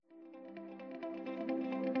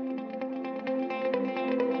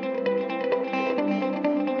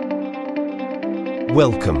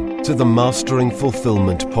Welcome to the Mastering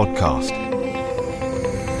Fulfillment podcast,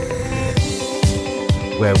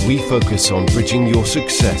 where we focus on bridging your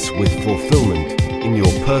success with fulfillment in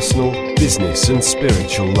your personal, business, and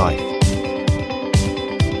spiritual life.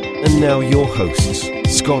 And now your hosts,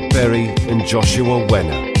 Scott Berry and Joshua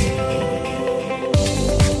Wenner.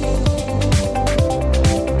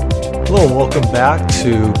 Hello and welcome back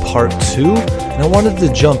to part 2. And I wanted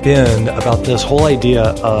to jump in about this whole idea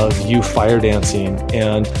of you fire dancing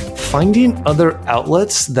and finding other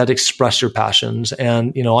outlets that express your passions.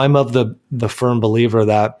 And, you know, I'm of the firm believer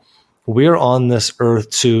that we're on this earth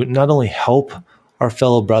to not only help our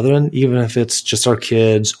fellow brethren, even if it's just our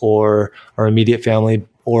kids or our immediate family,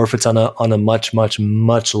 or if it's on a much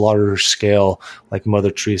larger scale, like Mother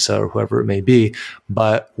Teresa or whoever it may be.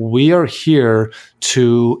 But we are here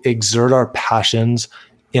to exert our passions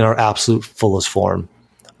in our absolute fullest form,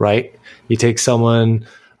 right? You take someone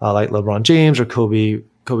like LeBron James or Kobe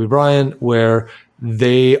Bryant, where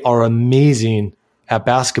they are amazing at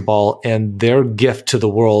basketball and their gift to the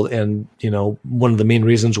world. And, you know, one of the main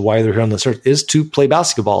reasons why they're here on this earth is to play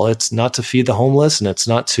basketball. It's not to feed the homeless and it's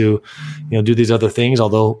not to, you know, do these other things.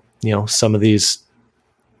 Although, you know, some of these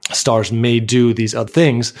stars may do these other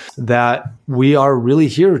things, that we are really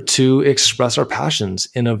here to express our passions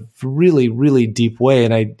in a really, really deep way.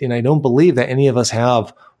 And I don't believe that any of us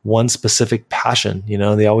have one specific passion. You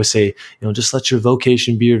know, they always say, you know, just let your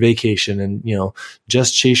vocation be your vacation and, you know,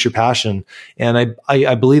 just chase your passion. And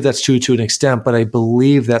I believe that's true to an extent, but I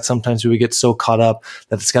believe that sometimes we get so caught up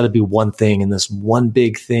that it's got to be one thing. And this one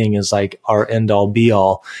big thing is like our end all be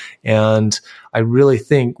all. And I really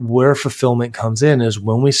think where fulfillment comes in is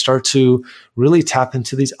when we start to really tap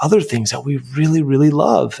into these other things that we really, really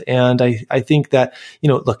love. And I think that, you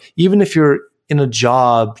know, look, even if you're in a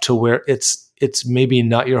job to where it's maybe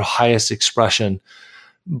not your highest expression,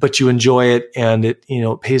 but you enjoy it and it, you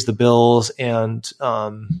know, pays the bills and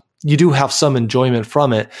you do have some enjoyment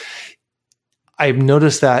from it. I've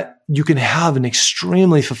noticed that you can have an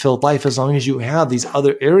extremely fulfilled life as long as you have these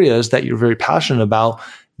other areas that you're very passionate about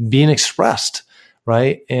being expressed,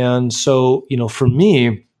 right? And so, you know, for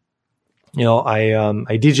me, you know, I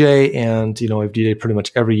DJ and, you know, I've DJed pretty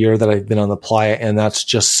much every year that I've been on the playa. And that's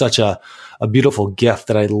just such a beautiful gift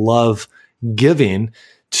that I love giving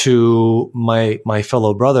to my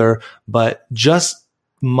fellow brother. But just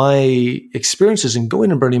my experiences in going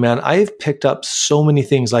to Burning Man, I've picked up so many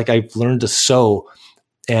things. Like I've learned to sew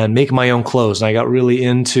and make my own clothes. And I got really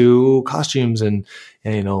into costumes and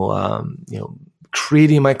you know,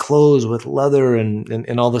 creating my clothes with leather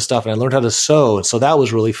and all this stuff. And I learned how to sew. And so that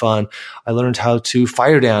was really fun. I learned how to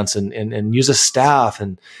fire dance and use a staff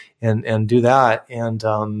and do that.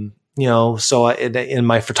 And, you know, so in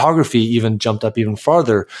my photography even jumped up even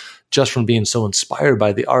farther just from being so inspired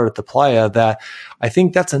by the art at the playa, that I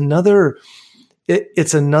think that's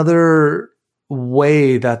it's another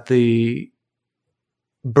way that the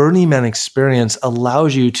Burning Man experience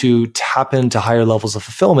allows you to tap into higher levels of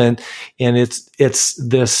fulfillment. And it's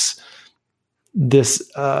this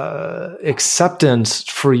acceptance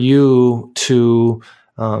for you to,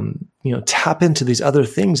 you know, tap into these other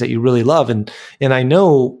things that you really love. And I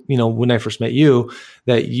know, you know, when I first met you,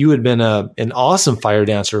 that you had been an awesome fire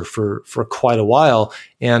dancer for quite a while.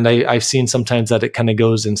 And I've seen sometimes that it kind of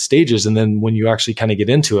goes in stages. And then when you actually kind of get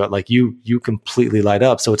into it, like you completely light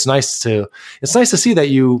up. So it's nice to see that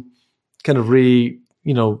you kind of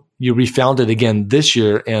you refound it again this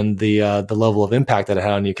year and the level of impact that it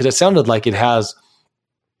had on you. Cause it sounded like it has,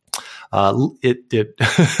 it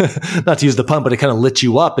not to use the pun, but it kind of lit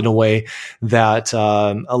you up in a way that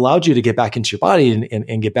allowed you to get back into your body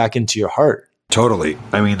and get back into your heart. Totally.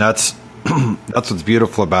 I mean, that's what's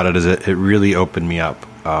beautiful about it, is it really opened me up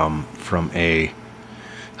and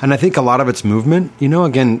I think a lot of it's movement. You know,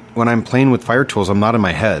 again, when I'm playing with fire tools, I'm not in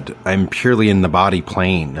my head. I'm purely in the body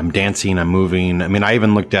playing. I'm dancing, I'm moving. I mean, I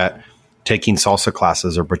even looked at taking salsa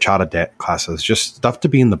classes or bachata classes, just stuff to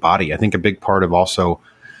be in the body. I think a big part of also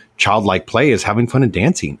childlike play is having fun and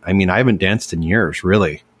dancing. I mean, I haven't danced in years,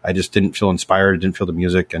 really. I just didn't feel inspired, didn't feel the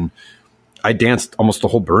music. And I danced almost the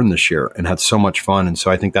whole burn this year and had so much fun. And so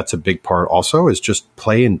I think that's a big part also, is just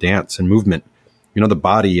play and dance and movement. You know, the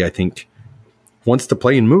body, I think, wants to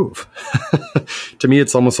play and move. To me,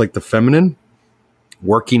 it's almost like the feminine,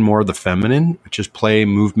 working more of the feminine, which is play,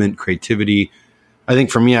 movement, creativity. I think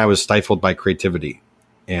for me, I was stifled by creativity.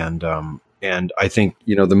 And I think,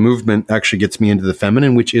 you know, the movement actually gets me into the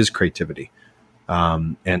feminine, which is creativity.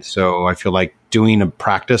 And so I feel like doing a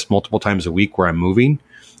practice multiple times a week where I'm moving,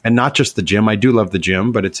 and not just the gym. I do love the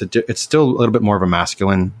gym, but it's still a little bit more of a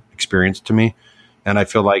masculine experience to me. And I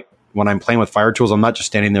feel like when I'm playing with fire tools, I'm not just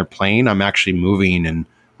standing there playing, I'm actually moving, and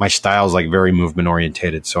my style is like very movement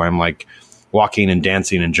orientated. So I'm like walking and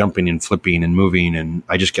dancing and jumping and flipping and moving, and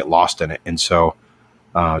I just get lost in it. And so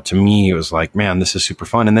to me, it was like, man, this is super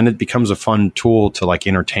fun. And then it becomes a fun tool to like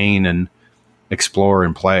entertain and explore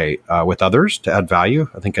and play with others to add value.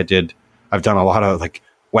 I think I've done a lot of like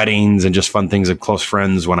weddings and just fun things with close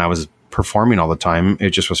friends when I was performing all the time. It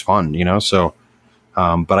just was fun, you know? So,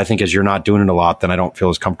 but I think as you're not doing it a lot, then I don't feel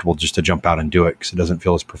as comfortable just to jump out and do it, because it doesn't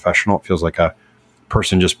feel as professional. It feels like a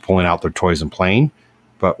person just pulling out their toys and playing.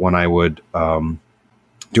 But when I would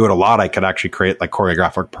do it a lot, I could actually create like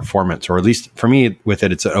choreographic performance, or at least for me with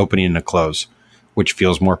it, it's an opening and a close, which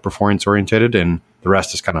feels more performance oriented, and the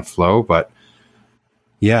rest is kind of flow. But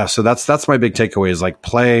yeah, so that's my big takeaway is like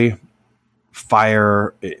play,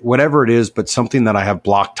 fire, whatever it is, but something that I have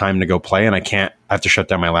blocked time to go play, and I have to shut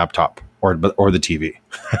down my laptop or the TV.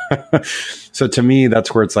 So to me,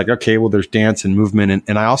 that's where it's like, okay, well, there's dance and movement,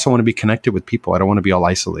 and I also want to be connected with people. I don't want to be all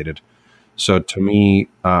isolated. So to me,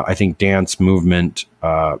 I think dance, movement,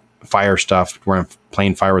 fire stuff, where I'm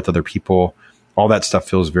playing fire with other people, all that stuff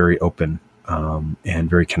feels very open and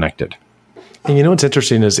very connected. And you know what's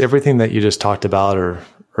interesting is everything that you just talked about,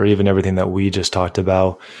 or even everything that we just talked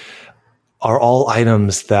about, are all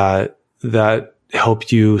items that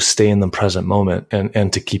help you stay in the present moment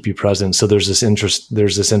and to keep you present. So there's this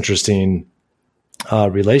interesting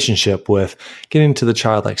relationship with getting to the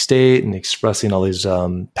childlike state and expressing all these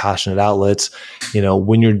passionate outlets. You know,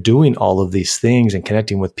 when you're doing all of these things and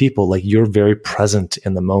connecting with people, like you're very present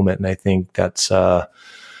in the moment. And I think that's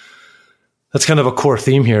kind of a core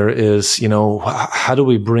theme here is, you know, how do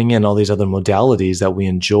we bring in all these other modalities that we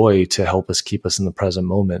enjoy to help us keep us in the present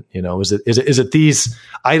moment? You know, is it these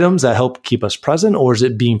items that help keep us present, or is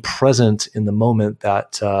it being present in the moment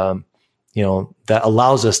that, you know, that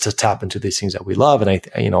allows us to tap into these things that we love? And I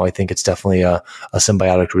think it's definitely a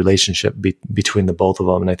symbiotic relationship between the both of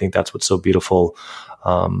them. And I think that's what's so beautiful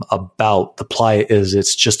about the Playa is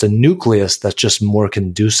it's just a nucleus that's just more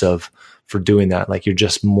conducive for doing that. Like you're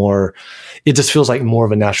just more, it just feels like more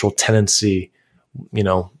of a natural tendency, you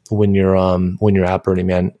know, when you're at Burning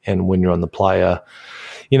Man and when you're on the Playa.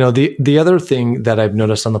 You know, the other thing that I've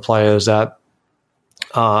noticed on the Playa is that,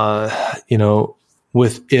 you know,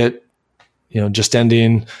 with it, you know, just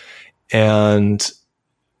ending, and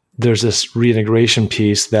there's this reintegration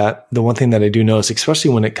piece, that the one thing that I do notice,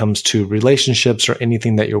 especially when it comes to relationships or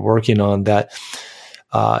anything that you're working on, that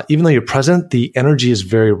even though you're present, the energy is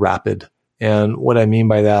very rapid. And what I mean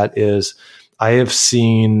by that is I have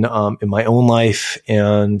seen in my own life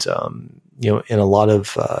and, you know, in a lot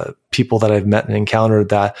of people that I've met and encountered,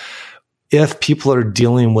 that if people are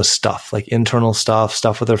dealing with stuff like internal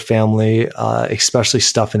stuff with their family, especially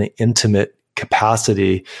stuff in an intimate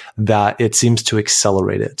capacity, that it seems to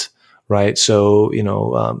accelerate it. Right. So, you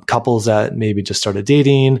know, couples that maybe just started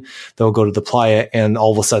dating, they'll go to the Playa and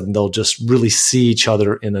all of a sudden they'll just really see each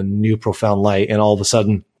other in a new profound light. And all of a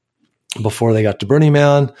sudden, before they got to Burning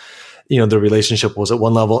Man, you know, their relationship was at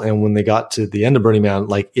one level. And when they got to the end of Burning Man,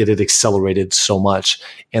 like it had accelerated so much.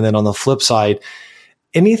 And then on the flip side,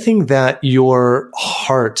 anything that your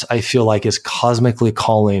heart, I feel like, is cosmically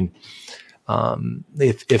calling,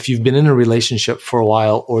 if you've been in a relationship for a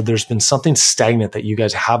while, or there's been something stagnant that you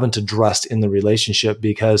guys haven't addressed in the relationship,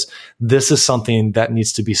 because this is something that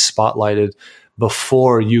needs to be spotlighted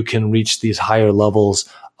before you can reach these higher levels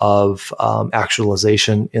of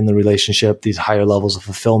actualization in the relationship, these higher levels of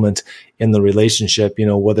fulfillment in the relationship, you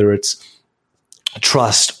know, whether it's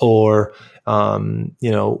trust or,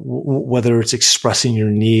 you know, whether it's expressing your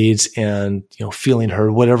needs and, you know, feeling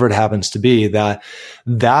heard, whatever it happens to be, that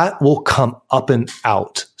will come up and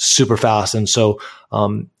out super fast. And so,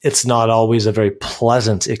 it's not always a very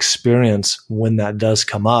pleasant experience when that does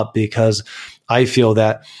come up, because I feel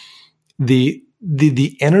that the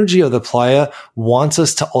energy of the Playa wants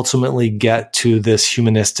us to ultimately get to this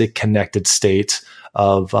humanistic connected state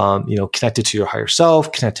of, you know, connected to your higher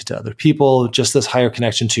self, connected to other people, just this higher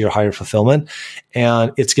connection to your higher fulfillment.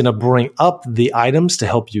 And it's going to bring up the items to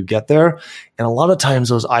help you get there. And a lot of times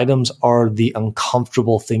those items are the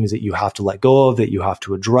uncomfortable things that you have to let go of, that you have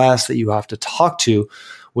to address, that you have to talk to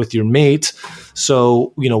with your mate.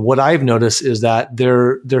 So, you know, what I've noticed is that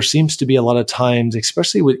there seems to be a lot of times,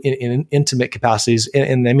 especially in intimate capacities,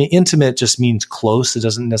 and I mean, intimate just means close. It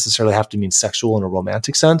doesn't necessarily have to mean sexual in a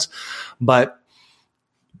romantic sense, but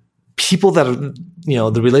people that are, you know,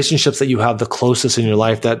 the relationships that you have the closest in your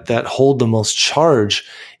life, that hold the most charge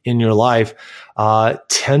in your life,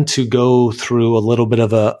 tend to go through a little bit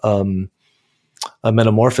of a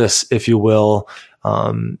metamorphosis, if you will,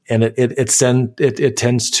 And it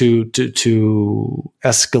tends to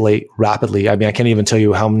escalate rapidly. I mean, I can't even tell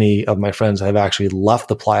you how many of my friends have actually left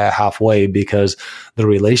the playa halfway because the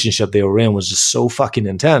relationship they were in was just so fucking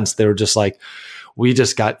intense. They were just like, we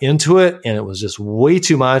just got into it and it was just way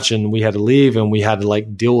too much and we had to leave and we had to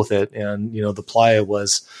like deal with it. And, the playa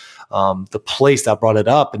was the place that brought it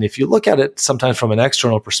up. And if you look at it sometimes from an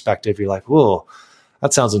external perspective, you're like, whoa,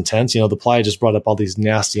 that sounds intense. The playa just brought up all these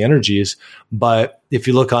nasty energies. But if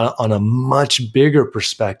you look on a much bigger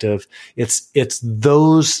perspective, it's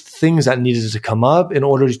those things that needed to come up in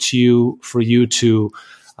order for you to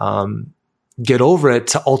get over it,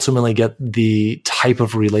 to ultimately get the type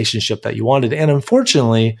of relationship that you wanted. And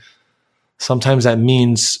unfortunately, sometimes that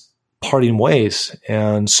means parting ways.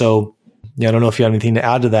 And so, I don't know if you have anything to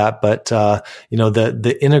add to that, but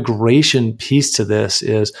the integration piece to this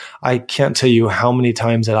is, I can't tell you how many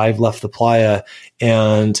times that I've left the playa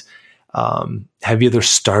and have either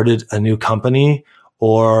started a new company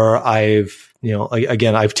or I've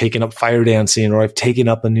taken up fire dancing or I've taken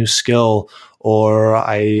up a new skill or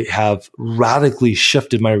I have radically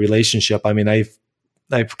shifted my relationship. I mean,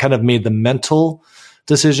 I've kind of made the mental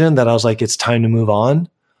decision that I was like, it's time to move on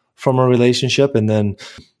from a relationship. And then,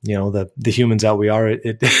 the humans that we are,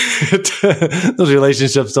 those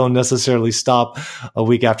relationships don't necessarily stop a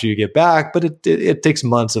week after you get back, but it takes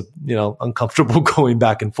months of, uncomfortable going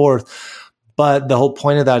back and forth. But the whole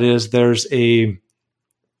point of that is there's a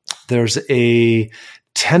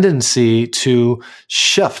tendency to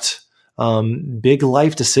shift big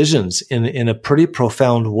life decisions in a pretty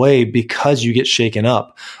profound way because you get shaken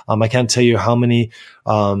up. I can't tell you how many,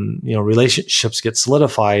 relationships get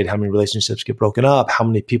solidified, how many relationships get broken up, how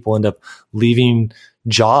many people end up leaving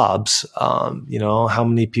jobs, how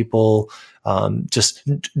many people just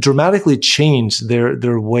dramatically change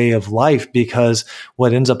their way of life because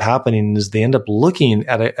what ends up happening is they end up looking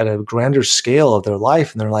at a grander scale of their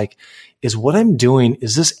life and they're like, is what I'm doing,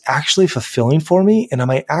 is this actually fulfilling for me? And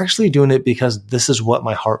am I actually doing it because this is what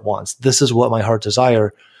my heart wants? This is what my heart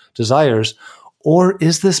desires? Or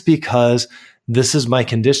is this because this is my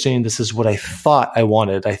conditioning? This is what I thought I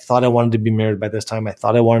wanted. I thought I wanted to be married by this time. I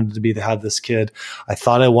thought I wanted to have this kid. I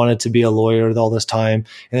thought I wanted to be a lawyer all this time.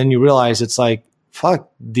 And then you realize it's like,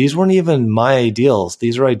 fuck, these weren't even my ideals.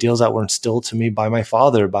 These are ideals that were instilled to me by my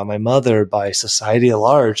father, by my mother, by society at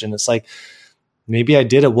large. And it's like, maybe I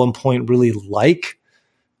did at one point really like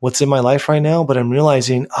what's in my life right now, but I'm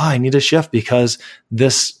realizing, I need a shift because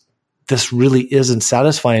this really isn't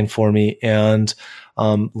satisfying for me. And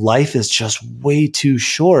life is just way too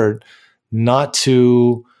short not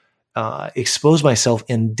to expose myself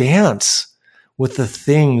and dance with the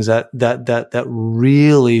things that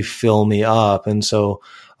really fill me up. And so,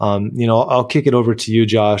 I'll kick it over to you,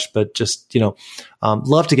 Josh, but just,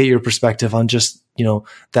 love to get your perspective on just,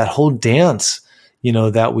 that whole dance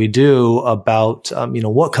that we do about,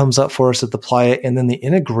 what comes up for us at the playa and then the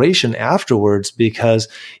integration afterwards, because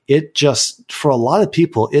it just, for a lot of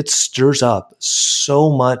people, it stirs up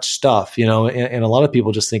so much stuff, and a lot of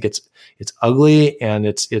people just think it's ugly and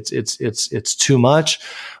it's too much.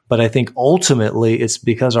 But I think ultimately it's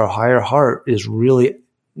because our higher heart is really,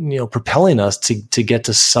 propelling us to get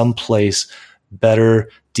to someplace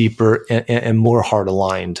better, deeper, and more heart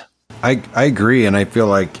aligned. I agree. And I feel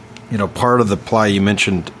like, part of the playa, you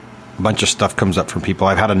mentioned a bunch of stuff comes up from people.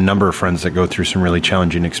 I've had a number of friends that go through some really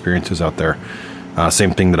challenging experiences out there.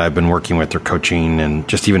 Same thing that I've been working with or coaching, and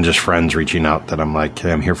just friends reaching out that I'm like,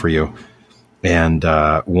 hey, I'm here for you. And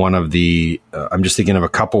one of the, I'm just thinking of a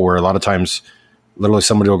couple where a lot of times literally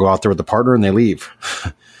somebody will go out there with a partner and they leave,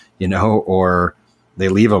 or they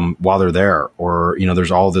leave them while they're there, or,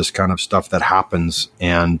 there's all this kind of stuff that happens.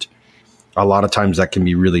 And a lot of times that can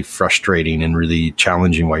be really frustrating and really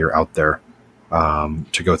challenging while you're out there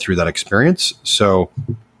to go through that experience. So,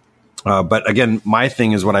 but again, my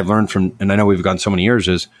thing is what I've learned from, and I know we've gone so many years,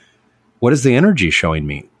 is what is the energy showing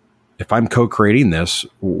me? If I'm co-creating this,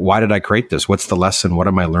 why did I create this? What's the lesson? What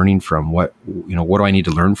am I learning from? What do I need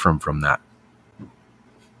to learn from that?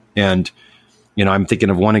 And, I'm thinking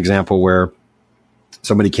of one example where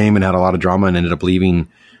somebody came and had a lot of drama and ended up leaving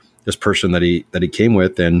this person that he came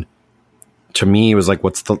with. And to me, it was like,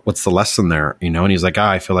 what's the lesson there? And he's like,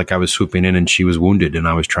 I feel like I was swooping in and she was wounded and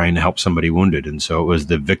I was trying to help somebody wounded. And so it was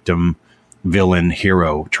the victim, villain,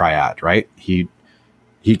 hero triad, right? He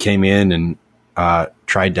came in and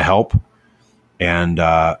tried to help, and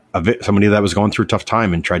somebody that was going through a tough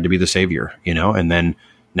time and tried to be the savior, and then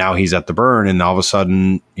now he's at the burn and all of a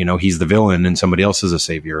sudden, he's the villain and somebody else is a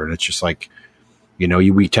savior. And it's just like,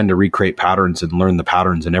 we tend to recreate patterns and learn the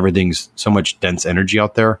patterns, and everything's so much dense energy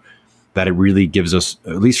out there that it really gives us,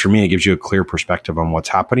 at least for me, it gives you a clear perspective on what's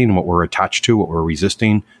happening and what we're attached to, what we're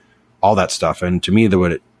resisting, all that stuff. And to me,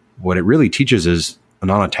 what it really teaches is a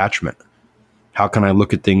non-attachment. How can I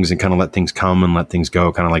look at things and kind of let things come and let things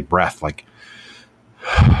go, kind of like breath, like,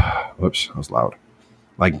 whoops, that was loud.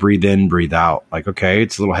 Like breathe in, breathe out. Like, okay,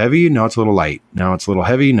 it's a little heavy. Now it's a little light. Now it's a little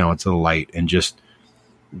heavy. Now it's a little light. And just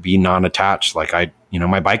be non-attached. Like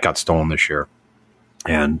my bike got stolen this year.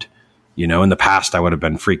 And, in the past I would have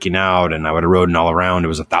been freaking out and I would have ridden all around. It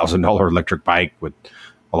was $1,000 electric bike with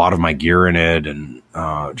a lot of my gear in it and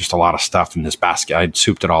just a lot of stuff in this basket. I'd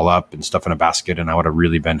souped it all up and stuff in a basket, and I would have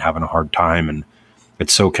really been having a hard time. And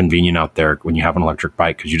it's so convenient out there when you have an electric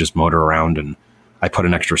bike because you just motor around, and I put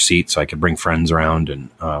an extra seat so I could bring friends around,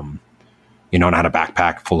 and and I had a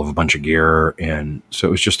backpack full of a bunch of gear, and so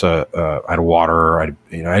it was just I had a water, I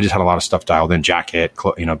just had a lot of stuff dialed in, jacket,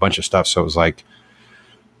 a bunch of stuff. So it was like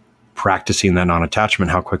practicing that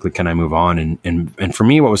non-attachment. How quickly can I move on? And for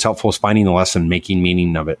me, what was helpful is finding the lesson, making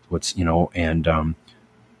meaning of it.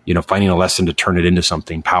 Finding a lesson to turn it into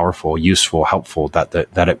something powerful, useful, helpful.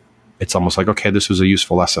 It's almost like, okay, this was a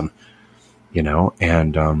useful lesson,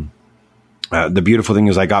 and. The beautiful thing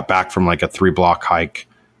is I got back from like a 3-block hike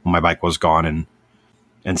when my bike was gone,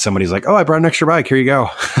 and somebody's like, oh, I brought an extra bike. Here you go.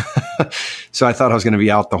 So I thought I was going to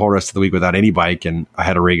be out the whole rest of the week without any bike. And I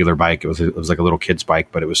had a regular bike. It was like a little kid's bike,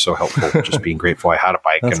 but it was so helpful. Just being grateful I had a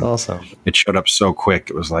bike. That's awesome. It showed up so quick.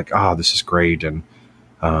 It was like, oh, this is great. And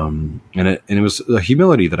it was the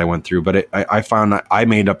humility that I went through, but I found I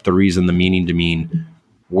made up the reason, the meaning to mean,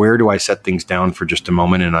 where do I set things down for just a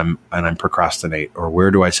moment and I'm procrastinate, or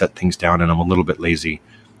where do I set things down and I'm a little bit lazy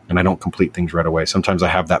and I don't complete things right away. Sometimes I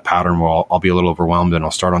have that pattern where I'll be a little overwhelmed and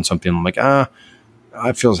I'll start on something. I'm like,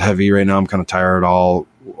 it feels heavy right now. I'm kind of tired. I'll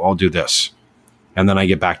do this. And then I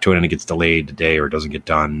get back to it and it gets delayed a day or it doesn't get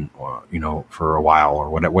done, or, for a while, or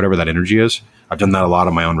whatever that energy is. I've done that a lot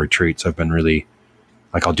on my own retreats. I've been really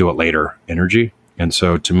like, I'll do it later energy. And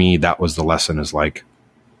so to me, that was the lesson, is like,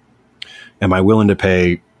 am I willing to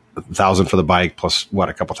pay $1,000 for the bike plus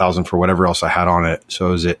a couple thousand for whatever else I had on it?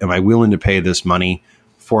 So am I willing to pay this money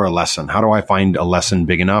for a lesson? How do I find a lesson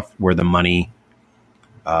big enough where the money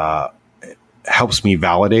helps me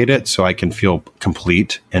validate it so I can feel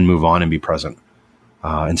complete and move on and be present?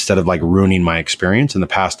 Instead of like ruining my experience. In the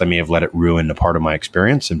past, I may have let it ruin a part of my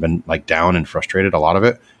experience and been like down and frustrated, a lot of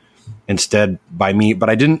it. Instead by me, but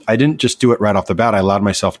I didn't just do it right off the bat. I allowed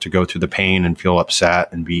myself to go through the pain and feel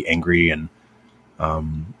upset and be angry and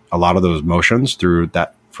a lot of those emotions through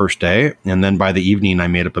that first day. And then by the evening, I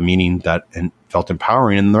made up a meaning that and felt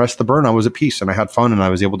empowering. And the rest of the burn, I was at peace and I had fun and I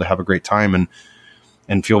was able to have a great time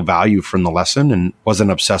and feel value from the lesson, and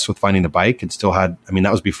wasn't obsessed with finding the bike, and still had,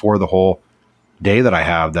 that was before the whole day that I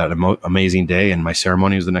have, that amazing day, and my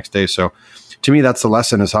ceremony was the next day. So to me, that's the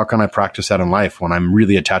lesson, is how can I practice that in life when I'm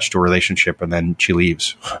really attached to a relationship and then she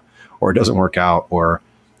leaves or it doesn't work out, or,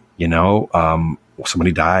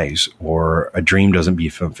 somebody dies, or a dream doesn't be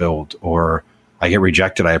fulfilled, or I get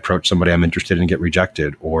rejected. I approach somebody I'm interested in and get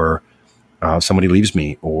rejected, or somebody leaves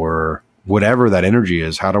me, or whatever that energy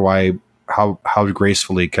is. How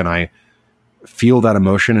gracefully can I feel that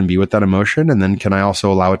emotion and be with that emotion? And then can I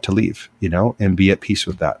also allow it to leave, and be at peace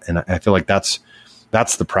with that? And I feel like that's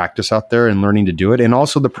the practice out there, and learning to do it. And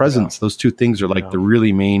also the presence. Those two things are like the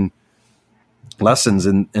really main lessons.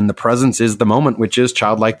 And the presence is the moment, which is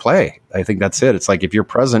childlike play. I think that's it. It's like, if you're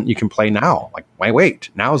present, you can play now. Like, why wait?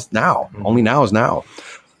 Now's now. Mm-hmm. Only now is now.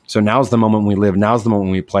 So now's the moment we live. Now's the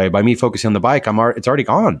moment we play. By me focusing on the bike, it's already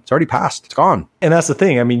gone. It's already passed. It's gone. And that's the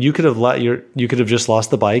thing. You could have just lost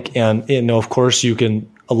the bike, and of course you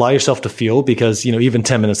can allow yourself to feel, because even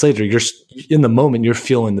 10 minutes later, you're in the moment, you're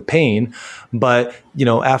feeling the pain. But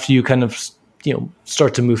after you kind of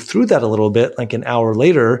start to move through that a little bit, like an hour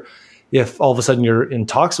later, if all of a sudden you're in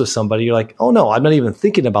talks with somebody, you're like, oh no, I'm not even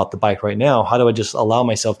thinking about the bike right now. How do I just allow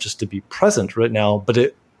myself just to be present right now? But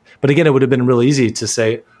again, it would have been really easy to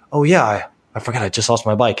say, oh yeah, I forgot I just lost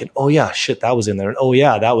my bike. And oh yeah, shit, that was in there. And oh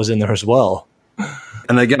yeah, that was in there as well.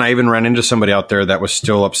 And again, I even ran into somebody out there that was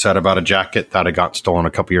still upset about a jacket that had got stolen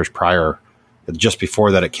a couple years prior. Just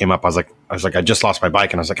before that it came up, I was like, I just lost my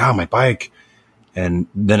bike. And I was like, oh, my bike. And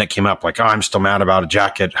then it came up like, oh, I'm still mad about a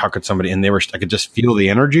jacket. How could somebody, and I could just feel the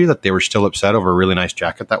energy that they were still upset over a really nice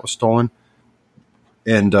jacket that was stolen.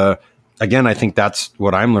 And again, I think that's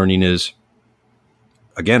what I'm learning is,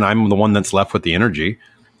 again, I'm the one that's left with the energy.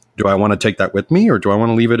 Do I want to take that with me, or do I want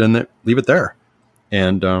to leave it there?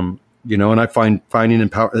 And, and I finding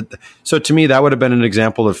empower. So to me, that would have been an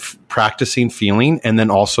example of practicing feeling, and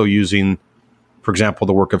then also using, for example,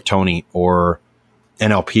 the work of Tony, or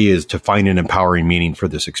NLP is to find an empowering meaning for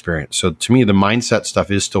this experience. So to me, the mindset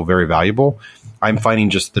stuff is still very valuable. I'm finding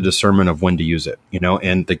just the discernment of when to use it,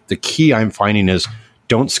 and the key I'm finding is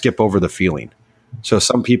don't skip over the feeling. So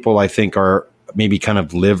some people I think are maybe kind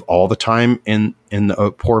of live all the time in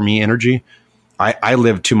the poor me energy. I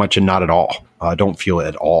live too much and not at all. Don't feel it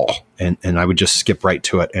at all. And I would just skip right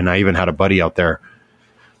to it. And I even had a buddy out there,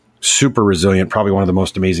 super resilient, probably one of the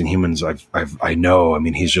most amazing humans I know. I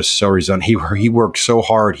mean, he's just so resilient. He worked so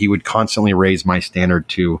hard. He would constantly raise my standard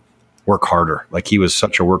to work harder. Like he was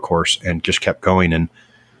such a workhorse and just kept going.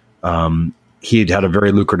 And he had a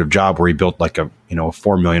very lucrative job where he built like a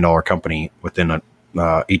 $4 million company within a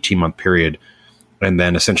 18-month period, and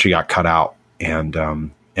then essentially got cut out and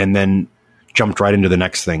then jumped right into the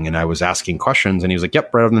next thing. And I was asking questions and he was like,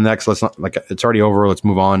 yep, right on the next, let's not, like, it's already over. Let's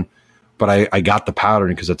move on. But I got the pattern,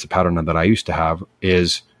 because it's a pattern that I used to have,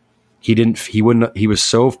 is he was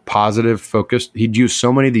so positive, focused. He'd use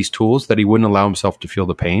so many of these tools that he wouldn't allow himself to feel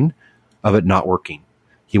the pain of it not working.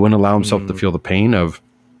 He wouldn't allow himself to feel the pain of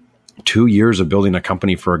 2 years of building a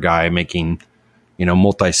company for a guy making,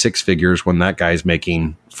 multi six figures when that guy's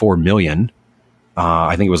making 4 million.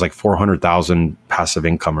 I think it was like 400,000 passive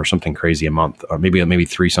income or something crazy a month, or maybe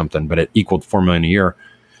 3 something, but it equaled 4 million a year.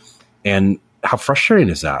 And how frustrating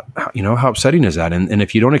is that? How upsetting is that? And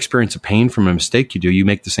if you don't experience a pain from a mistake you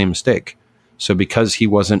make the same mistake. So because he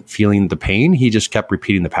wasn't feeling the pain, he just kept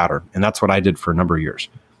repeating the pattern. And that's what I did for a number of years.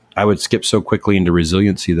 I would skip so quickly into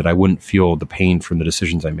resiliency that I wouldn't feel the pain from the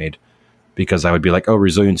decisions I made, because I would be like, oh,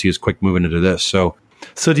 resiliency is quick moving into this. So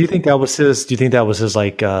do you think that was his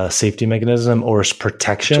like safety mechanism or his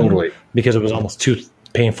protection? Totally. Because it was almost too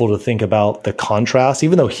painful to think about the contrast,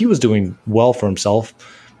 even though he was doing well for himself.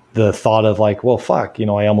 The thought of like, well, fuck,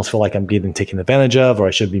 I almost feel like I'm getting taken advantage of, or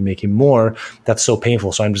I should be making more. That's so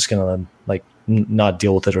painful. So I'm just going to like not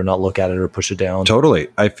deal with it, or not look at it, or push it down. Totally.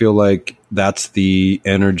 I feel like that's the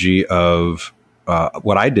energy of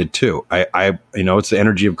what I did too. It's the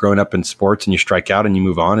energy of growing up in sports, and you strike out and you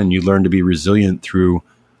move on and you learn to be resilient through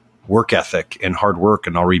work ethic and hard work,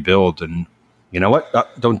 and I'll rebuild. And you know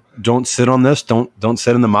what? Don't sit on this. Don't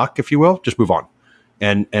sit in the muck, if you will. Just move on.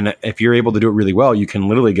 And if you're able to do it really well, you can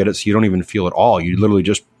literally get it so you don't even feel it all. You literally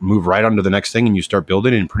just move right on to the next thing, and you start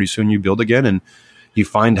building, and pretty soon you build again, and you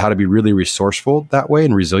find how to be really resourceful that way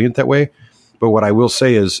and resilient that way. But what I will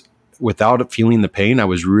say is, without feeling the pain, I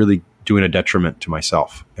was really doing a detriment to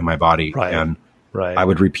myself and my body. Right. And I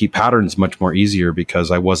would repeat patterns much more easier because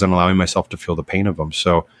I wasn't allowing myself to feel the pain of them.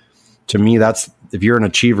 So to me, if you're an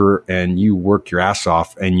achiever and you work your ass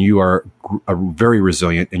off and you are very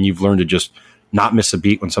resilient and you've learned to just not miss a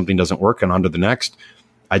beat when something doesn't work and on to the next,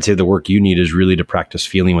 I'd say the work you need is really to practice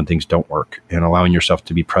feeling when things don't work, and allowing yourself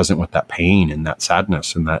to be present with that pain and that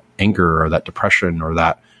sadness and that anger or that depression or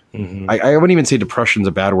that. Mm-hmm. I wouldn't even say depression is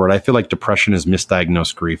a bad word. I feel like depression is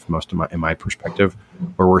misdiagnosed grief in my perspective,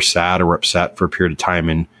 where we're sad or we're upset for a period of time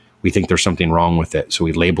and we think there's something wrong with it. So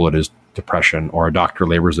we label it as depression, or a doctor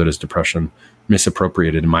labels it as depression,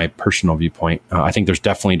 misappropriated in my personal viewpoint. I think there's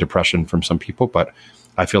definitely depression from some people, but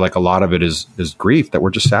I feel like a lot of it is grief, that we're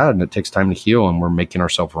just sad and it takes time to heal and we're making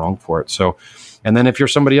ourselves wrong for it. So, and then if you're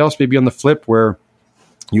somebody else, maybe on the flip, where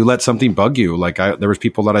you let something bug you, like there was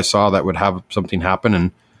people that I saw that would have something happen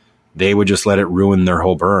and they would just let it ruin their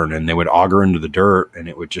whole burn, and they would auger into the dirt and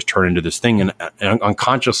it would just turn into this thing. And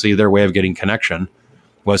unconsciously their way of getting connection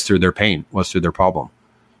was through their pain, was through their problem.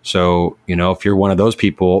 So, if you're one of those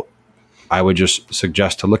people, I would just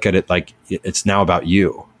suggest to look at it like it's now about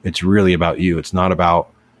you. It's really about you. It's not about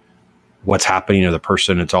what's happening to the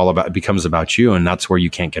person. It becomes about you. And that's where you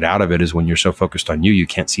can't get out of it, is when you're so focused on you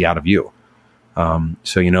can't see out of you.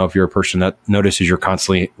 So, if you're a person that notices you're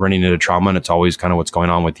constantly running into trauma and it's always kind of what's going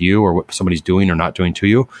on with you or what somebody's doing or not doing to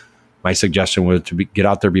you, my suggestion was to get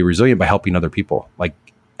out there, be resilient by helping other people. Like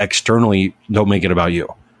externally, don't make it about you.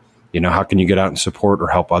 How can you get out and support or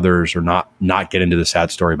help others, or not get into the sad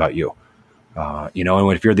story about you? And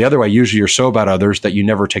if you're the other way, usually you're so about others that you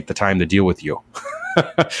never take the time to deal with you.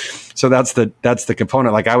 So that's the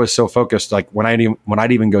component. Like I was so focused, like when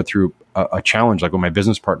I'd even go through a challenge, like when my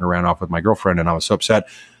business partner ran off with my girlfriend and I was so upset,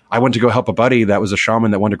 I went to go help a buddy that was a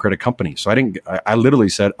shaman that wanted to create a company. So I literally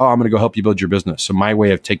said, oh, I'm going to go help you build your business. So my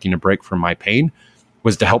way of taking a break from my pain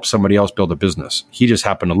was to help somebody else build a business. He just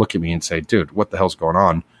happened to look at me and say, dude, what the hell's going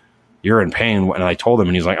on? You're in pain. And I told him,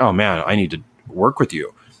 and he's like, oh man, I need to work with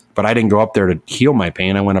you. But I didn't go up there to heal my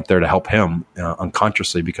pain. I went up there to help him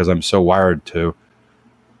unconsciously, because I'm so wired to,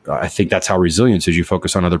 I think that's how resilience is. You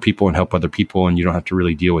focus on other people and help other people, and you don't have to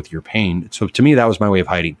really deal with your pain. So to me, that was my way of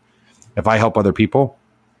hiding. If I help other people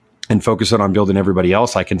and focus on building everybody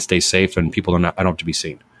else, I can stay safe and I don't have to be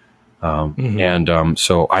seen.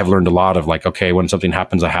 So I've learned a lot of like, okay, when something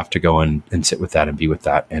happens, I have to go and sit with that and be with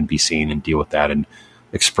that and be seen and deal with that and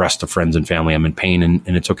express to friends and family I'm in pain and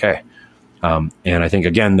it's okay. And I think,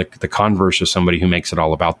 again, the converse is somebody who makes it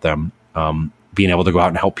all about them. Being able to go out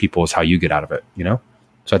and help people is how you get out of it, you know?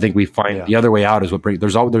 So I think we find the other way out is what brings,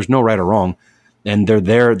 there's no right or wrong. And they're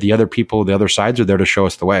there, the other people, the other sides are there to show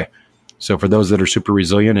us the way. So for those that are super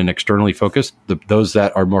resilient and externally focused, those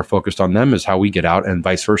that are more focused on them is how we get out, and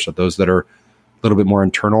vice versa. Those that are a little bit more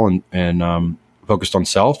internal and focused on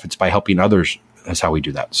self, it's by helping others. That's how we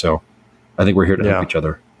do that. So I think we're here to help each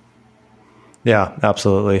other. Yeah,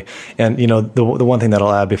 absolutely. And, you know, the one thing that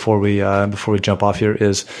I'll add before we jump off here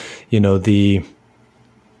is, you know, you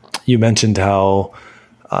mentioned how,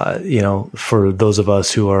 you know, for those of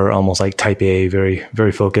us who are almost like type A, very,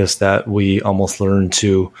 very focused, that we almost learn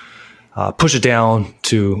to push it down,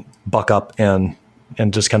 to buck up and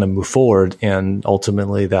just kind of move forward. And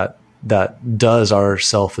ultimately that does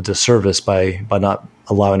ourself a disservice by not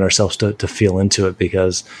allowing ourselves to feel into it,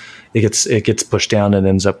 because it gets pushed down and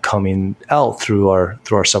ends up coming out through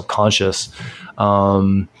our subconscious.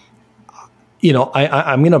 You know,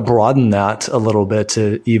 I'm going to broaden that a little bit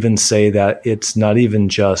to even say that it's not even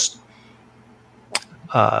just,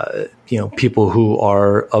 you know, people who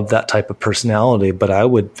are of that type of personality, but I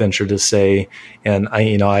would venture to say, and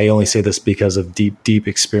I only say this because of deep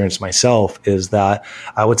experience myself, is that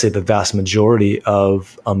I would say the vast majority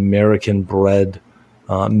of American bred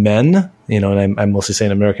men, you know, and I'm mostly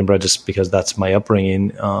saying American bred just because that's my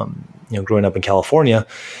upbringing, you know, growing up in California,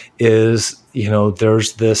 is, you know,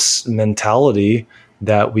 there's this mentality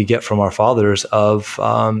that we get from our fathers of,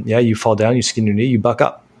 you fall down, you skin your knee, you buck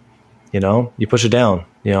up, you know, you push it down,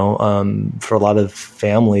 you know, for a lot of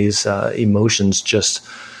families, emotions just,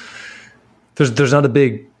 there's not a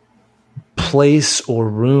big place or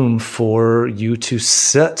room for you to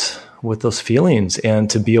sit with those feelings and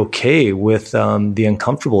to be okay with the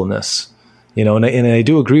uncomfortableness, you know. And I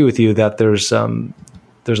do agree with you that there's a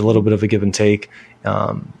little bit of a give and take.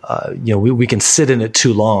 You know, we can sit in it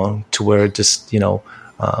too long to where it just, you know,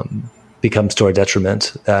 becomes to our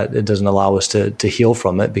detriment, that it doesn't allow us to heal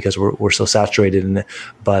from it because we're so saturated in it.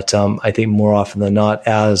 But I think more often than not,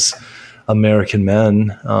 as American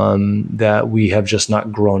men, that we have just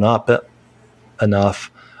not grown up enough.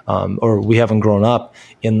 Or we haven't grown up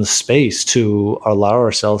in the space to allow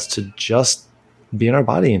ourselves to just be in our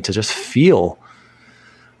body and to just feel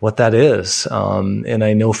what that is. And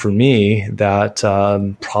I know for me that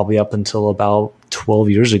probably up until about 12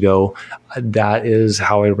 years ago, that is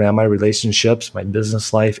how I ran my relationships, my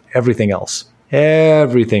business life, everything else.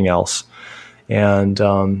 And,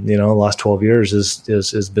 you know, the last 12 years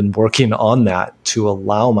has been working on that to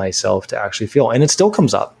allow myself to actually feel. And it still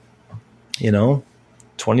comes up, you know.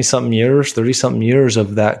 20-something years, 30-something years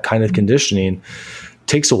of that kind of conditioning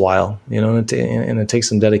takes a while, you know, and it takes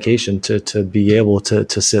some dedication to be able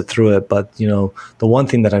to sit through it. But, you know, the one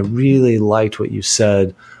thing that I really liked what you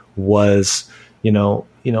said was, you know,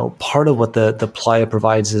 part of what the playa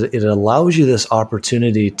provides is it allows you this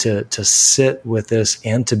opportunity to sit with this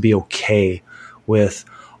and to be okay with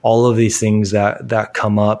all of these things that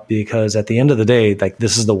come up, because at the end of the day, like,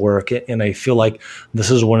 this is the work. And I feel like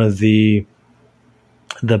this is one of the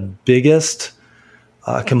biggest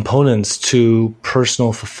components to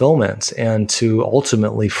personal fulfillment and to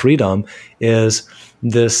ultimately freedom, is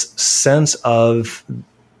this sense that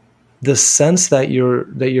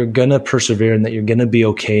you're gonna persevere and that you're gonna be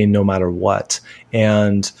okay no matter what.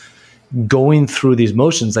 And going through these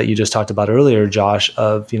motions that you just talked about earlier, Josh,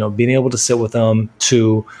 of, you know, being able to sit with them,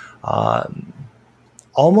 to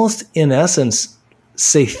almost in essence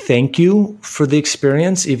say thank you for the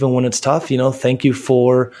experience, even when it's tough. You know, thank you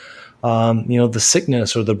for, you know, the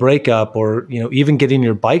sickness or the breakup, or, you know, even getting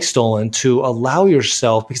your bike stolen, to allow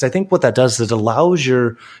yourself, because I think what that does is it allows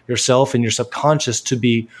yourself and your subconscious to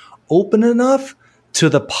be open enough to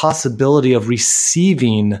the possibility of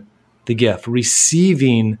receiving the gift,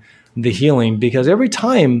 receiving the healing. Because every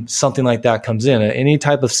time something like that comes in, any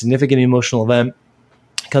type of significant emotional event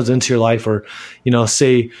comes into your life, or, you know,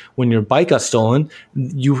 say when your bike got stolen,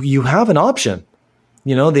 you have an option.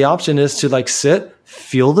 You know, the option is to like sit,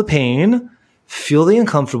 feel the pain, feel the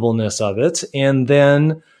uncomfortableness of it, and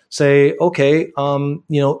then say, okay, you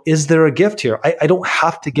know, is there a gift here? I don't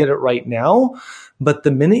have to get it right now, but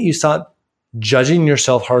the minute you stop judging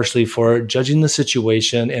yourself harshly for it, judging the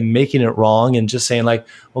situation and making it wrong, and just saying like,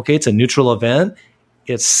 okay, it's a neutral event.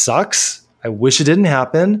 It sucks. I wish it didn't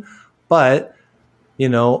happen, but, you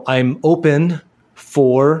know, I'm open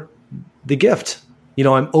for the gift.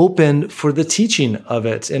 I'm open for the teaching of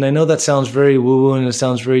it. And I know that sounds very woo-woo and it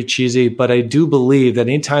sounds very cheesy, but I do believe that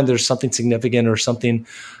anytime there's something significant or something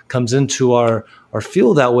comes into our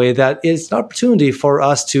field that way, that it's an opportunity for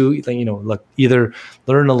us to, either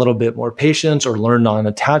learn a little bit more patience or learn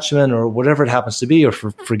non-attachment or whatever it happens to be, or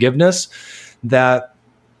for forgiveness, that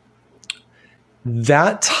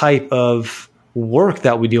type of work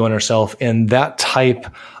that we do on ourselves and that type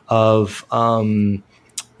of,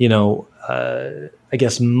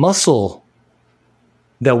 muscle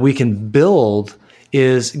that we can build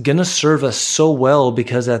is going to serve us so well,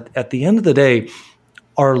 because at the end of the day,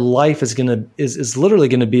 our life is literally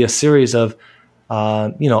going to be a series of,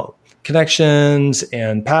 connections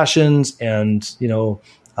and passions and,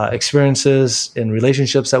 experiences and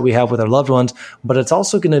relationships that we have with our loved ones. But it's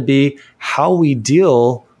also going to be how we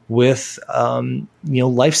deal with,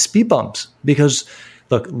 life speed bumps, because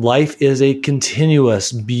look, life is a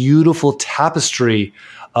continuous, beautiful tapestry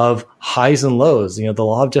of highs and lows. The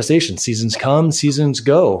law of gestation, seasons come, seasons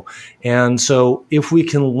go. And so if we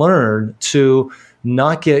can learn to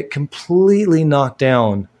not get completely knocked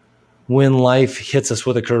down when life hits us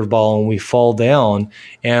with a curveball and we fall down,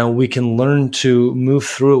 and we can learn to move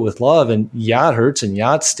through it with love, and it hurts and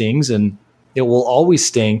it stings and it will always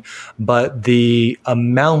sting, but the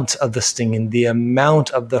amount of the sting and the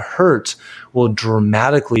amount of the hurt will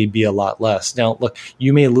dramatically be a lot less. Now, look,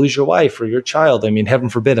 you may lose your wife or your child. I mean, heaven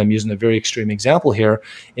forbid, I'm using a very extreme example here.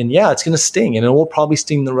 And it's going to sting, and it will probably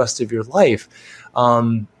sting the rest of your life.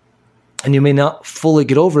 And you may not fully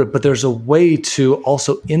get over it, but there's a way to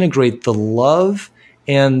also integrate the love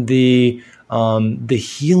and the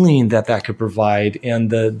healing that could provide, and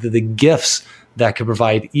the gifts that could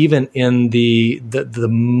provide, even in the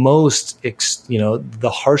most,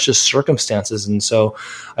 the harshest circumstances. And so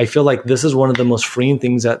I feel like this is one of the most freeing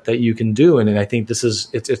things that you can do. And I think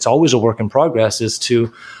it's always a work in progress, is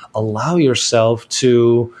to allow yourself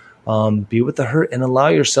to be with the hurt and allow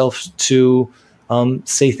yourself to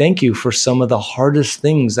say thank you for some of the hardest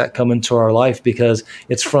things that come into our life, because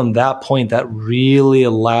it's from that point that really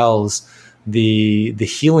allows the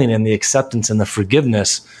healing and the acceptance and the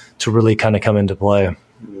forgiveness to really kind of come into play.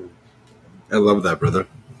 I love that, brother.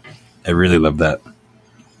 I really love that.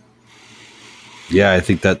 Yeah, I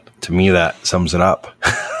think that, to me, that sums it up.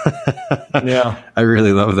 Yeah. I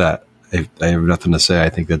really love that. I have nothing to say. I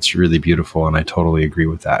think that's really beautiful, and I totally agree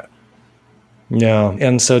with that. Yeah.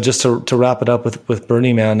 And so just to wrap it up with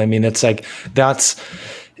Burning Man, I mean, it's like, that's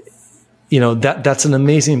an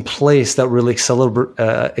amazing place that really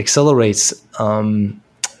accelerates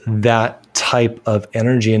that type of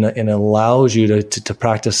energy and allows you to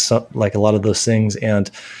practice like a lot of those things. And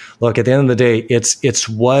look, at the end of the day, it's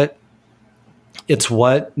what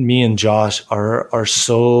me and Josh are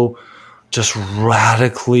so just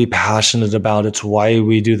radically passionate about. It's why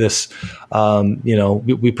we do this.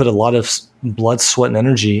 We put a lot of blood, sweat, and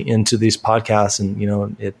energy into these podcasts,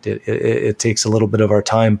 and it takes a little bit of our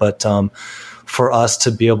time, but for us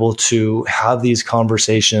to be able to have these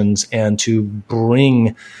conversations and to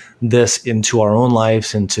bring this into our own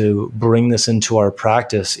lives and to bring this into our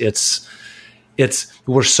practice,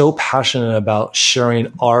 we're so passionate about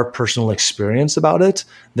sharing our personal experience about it,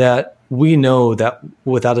 that we know that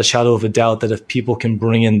without a shadow of a doubt, that if people can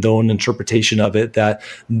bring in their own interpretation of it, that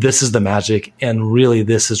this is the magic, and really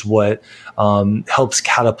this is what helps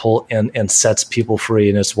catapult and sets people free.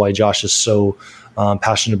 And it's why Josh is so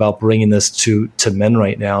passionate about bringing this to men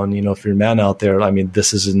right now. And, if you're a man out there, I mean,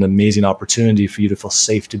 this is an amazing opportunity for you to feel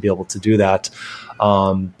safe to be able to do that.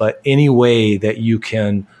 But any way that you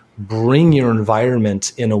can bring your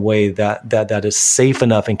environment in a way that is safe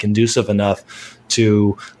enough and conducive enough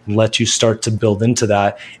to let you start to build into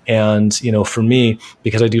that. And, for me,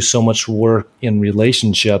 because I do so much work in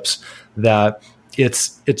relationships, that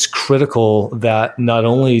it's critical that not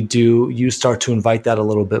only do you start to invite that a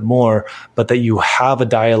little bit more, but that you have a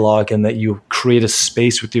dialogue and that you create a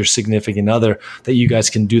space with your significant other, that you guys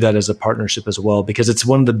can do that as a partnership as well, because it's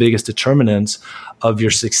one of the biggest determinants of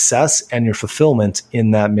your success and your fulfillment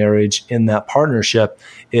in that marriage, in that partnership,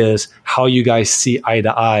 is how you guys see eye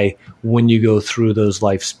to eye when you go through those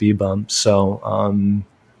life speed bumps. So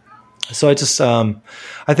I just,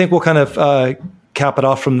 I think we'll kind of, cap it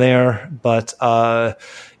off from there. But,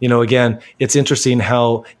 again, it's interesting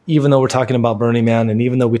how, even though we're talking about Burning Man, and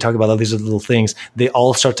even though we talk about all these little things, they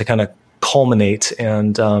all start to kind of culminate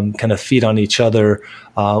and kind of feed on each other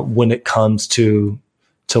when it comes to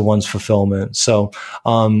one's fulfillment. So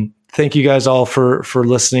thank you guys all for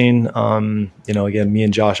listening. Again, me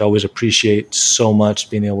and Josh always appreciate so much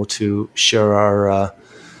being able to share our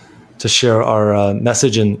share our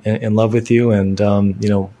message and love with you. And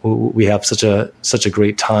we have such a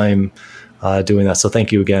great time doing that. So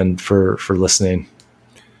thank you again for listening.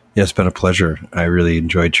 Yeah, it's been a pleasure. I really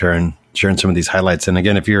enjoyed sharing some of these highlights. And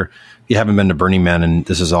again, if you haven't been to Burning Man and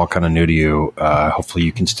this is all kind of new to you, hopefully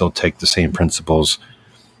you can still take the same principles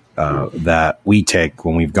that we take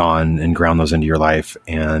when we've gone and ground those into your life.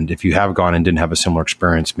 And if you have gone and didn't have a similar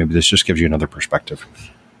experience, maybe this just gives you another perspective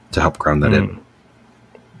to help ground that in.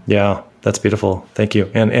 Yeah, that's beautiful. Thank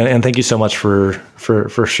you. And thank you so much for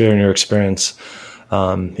sharing your experience.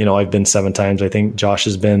 I've been 7 times. I think Josh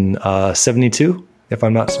has been 72, if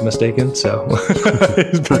I'm not mistaken. So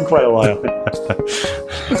it's been quite a while.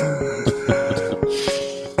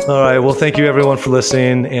 All right. Well, thank you everyone for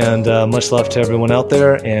listening, and much love to everyone out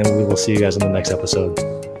there. And we will see you guys in the next episode.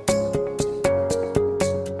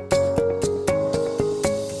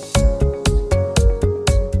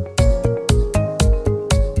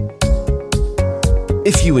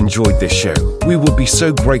 If you enjoyed this show, we would be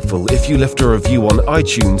so grateful if you left a review on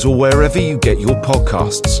iTunes or wherever you get your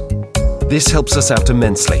podcasts. This helps us out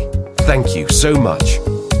immensely. Thank you so much.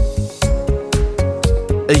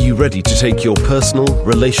 Are you ready to take your personal,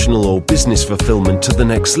 relational, or business fulfillment to the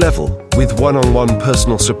next level? With one-on-one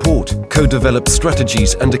personal support, co-developed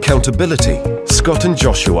strategies, and accountability, Scott and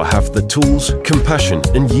Joshua have the tools, compassion,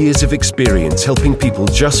 and years of experience helping people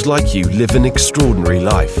just like you live an extraordinary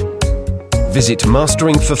life. Visit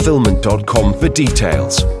masteringfulfillment.com for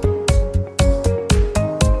details.